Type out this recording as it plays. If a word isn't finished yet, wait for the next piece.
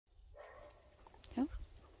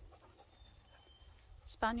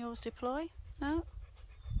spaniels deploy? No?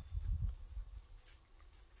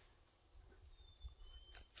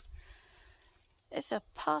 It's a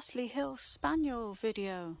Parsley Hill Spaniel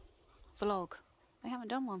video vlog. They haven't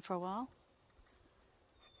done one for a while.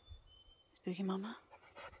 Spooky Mama.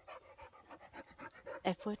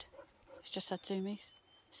 Edward, who's just had zoomies.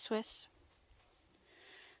 Swiss.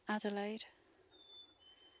 Adelaide.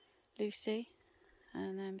 Lucy.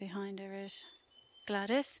 And then behind her is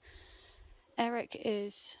Gladys. Eric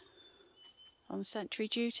is on sentry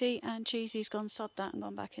duty and Cheesy's gone sod that and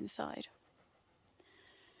gone back inside.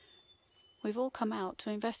 We've all come out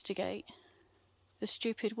to investigate the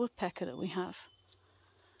stupid woodpecker that we have.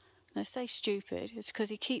 And I say stupid, it's because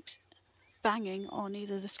he keeps banging on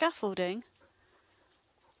either the scaffolding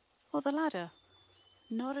or the ladder,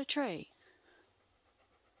 not a tree.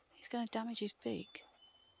 He's going to damage his beak.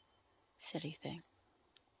 Silly thing.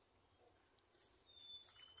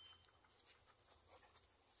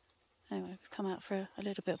 Anyway, we've come out for a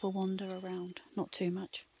little bit of a wander around, not too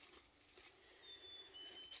much.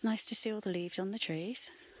 It's nice to see all the leaves on the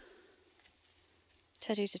trees.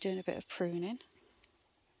 Teddies are doing a bit of pruning,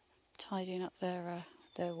 tidying up their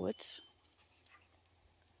woods.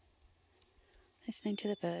 Listening to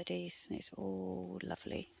the birdies, and it's all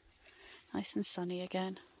lovely. Nice and sunny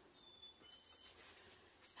again.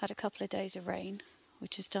 Had a couple of days of rain,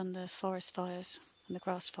 which has done the forest fires and the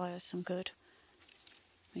grass fires some good.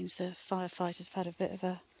 Means the firefighters have had a bit of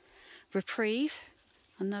a reprieve,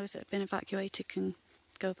 and those that have been evacuated can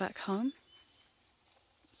go back home.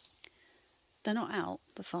 They're not out,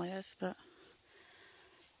 the fires, but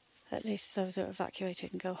at least those that are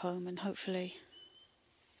evacuated can go home, and hopefully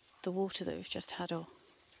the water that we've just had will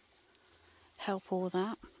help all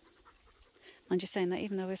that. I'm just saying that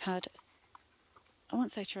even though we've had, I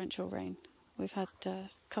won't say torrential rain, we've had a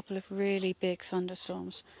couple of really big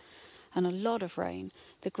thunderstorms and a lot of rain,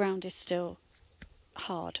 the ground is still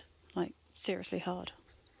hard, like seriously hard.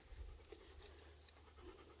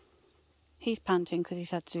 He's panting because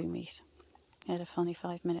he's had zoomies. He had a funny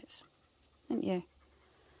 5 minutes, didn't you?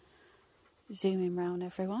 Zooming round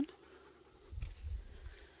everyone.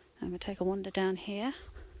 I'm going to take a wander down here.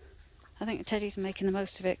 I think Teddy's making the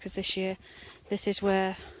most of it because this year, this is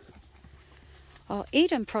where our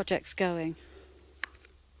Eden project's going.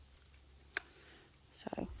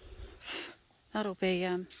 So that'll be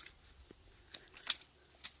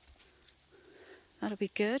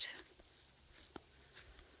good.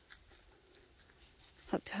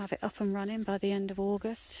 Hope to have it up and running by the end of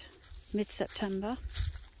August, mid-September.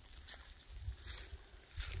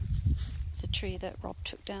 It's a tree that Rob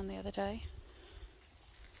took down the other day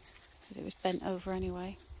because it was bent over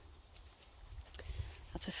anyway.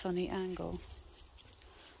 That's a funny angle.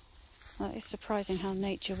 Well, it's surprising how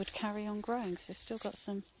nature would carry on growing because it's still got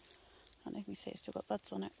some, I don't know if you can see, it's still got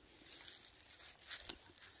buds on it.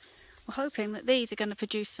 We're hoping that these are going to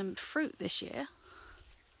produce some fruit this year.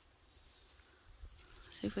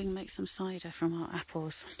 See if we can make some cider from our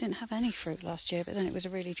apples. Didn't have any fruit last year, but then it was a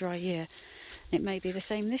really dry year. And it may be the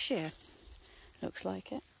same this year. Looks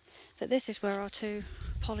like it. But this is where our 2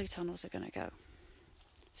 polytunnels are going to go.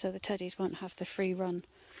 So the teddies won't have the free run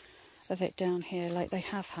of it down here like they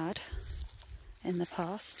have had in the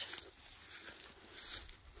past.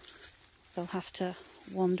 They'll have to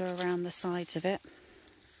wander around the sides of it.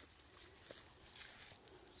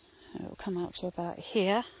 It'll come out to about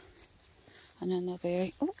here. And then there'll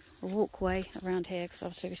be a walkway around here because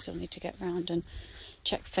obviously we still need to get round and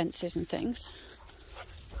check fences and things.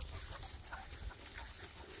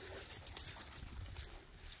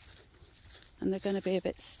 And they're going to be a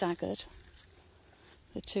bit staggered.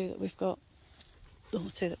 The 2 that we've got, or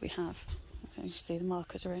the 2 that we have. So you see the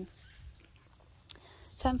markers are in.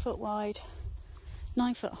 10 foot wide,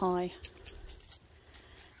 9 foot high,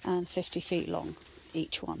 and 50 feet long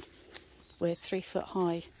each one, with 3 foot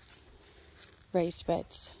high raised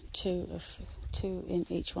beds, 2 in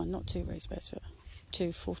each one, not 2 raised beds, but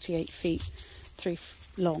 2 48 feet, 3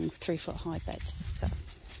 long, 3 foot high beds. So,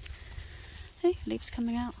 hey, leaves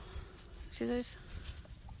coming out. See those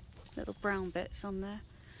little brown bits on there?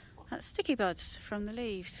 That's sticky buds from the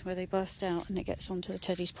leaves where they burst out and it gets onto the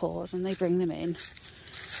teddy's paws and they bring them in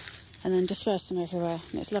and then disperse them everywhere.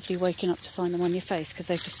 And it's lovely waking up to find them on your face because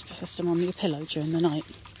they've dispersed them on your pillow during the night.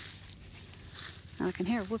 And I can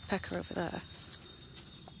hear a woodpecker over there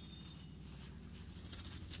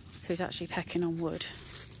who's actually pecking on wood.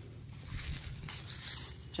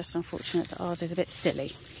 Just unfortunate that ours is a bit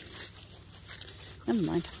silly. Never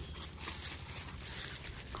mind.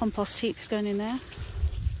 Compost heap is going in there.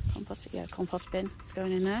 Compost bin is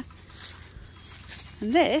going in there.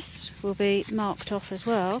 And this will be marked off as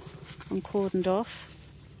well and cordoned off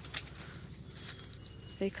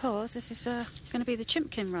because this is going to be the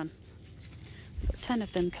Chimpkin run. We've got 10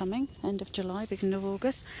 of them coming, end of July, beginning of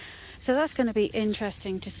August. So that's going to be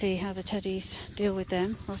interesting to see how the teddies deal with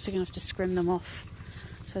them. We're also going to have to scrim them off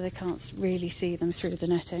so they can't really see them through the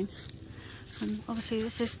netting. And obviously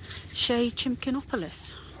this is Shea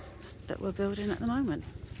Chimpkinopolis that we're building at the moment.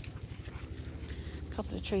 A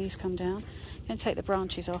couple of trees come down. I'm going to take the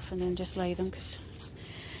branches off and then just lay them, because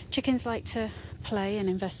chickens like to play and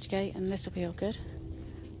investigate, and this will be all good.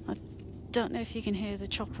 I don't know if you can hear the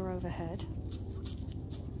chopper overhead.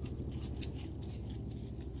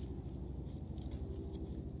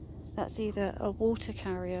 That's either a water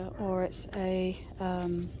carrier or it's a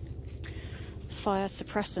fire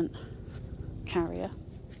suppressant carrier.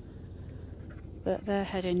 But they're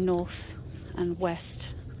heading north and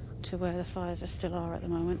west to where the fires still are at the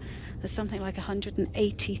moment. There's something like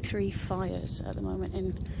 183 fires at the moment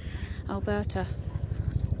in Alberta.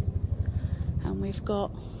 And we've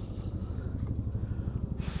got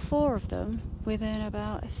 4 of them within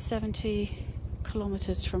about 70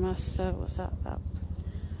 kilometres from us. So what's that, about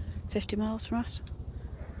 50 miles from us?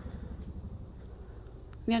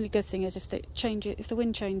 The only good thing is if the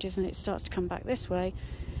wind changes and it starts to come back this way,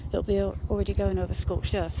 it'll be already going over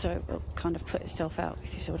scorched earth, so it'll kind of put itself out,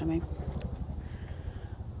 if you see what I mean.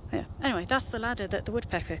 Yeah. Anyway, that's the ladder that the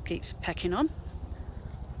woodpecker keeps pecking on.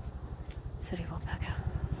 Silly woodpecker.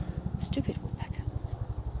 Stupid woodpecker.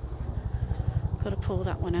 Got to pull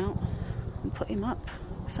that one out and put him up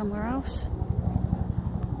somewhere else.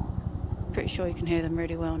 Pretty sure you can hear them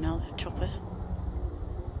really well now, the choppers.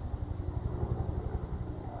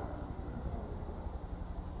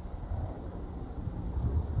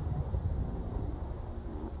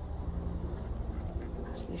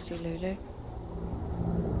 That's Lucy Lulu.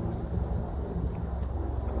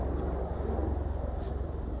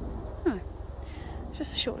 Oh,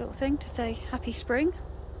 just a short little thing to say happy spring.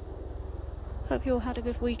 Hope you all had a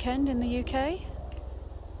good weekend in the UK.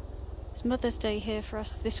 It's Mother's Day here for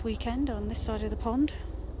us this weekend on this side of the pond,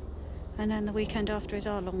 and then the weekend after is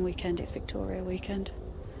our long weekend. It's Victoria weekend.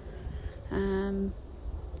 Trying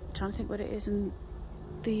to think what it is in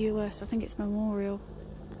the US. I think it's Memorial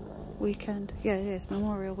weekend. Yeah, it is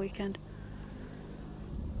Memorial weekend.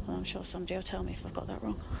 Well, I'm sure somebody will tell me if I've got that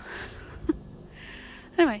wrong.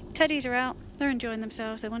 Anyway, teddies are out. They're enjoying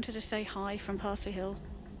themselves. They wanted to say hi from Parsley Hill.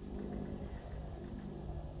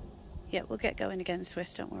 Yeah, we'll get going again,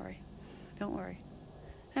 Swiss, don't worry. Don't worry.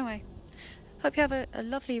 Anyway, hope you have a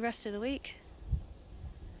lovely rest of the week.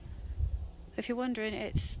 If you're wondering,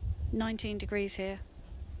 it's 19 degrees here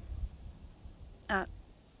at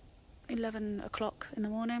 11 o'clock in the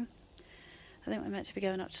morning. I think we're meant to be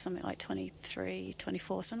going up to something like 23,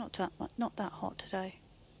 24, so not that hot today.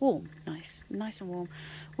 Warm, nice and warm.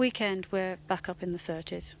 Weekend, we're back up in the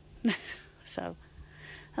 30s. So,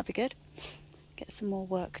 that'll be good. Get some more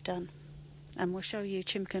work done. And we'll show you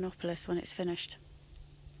Chimpkinopolis when it's finished.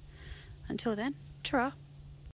 Until then, ta-ra!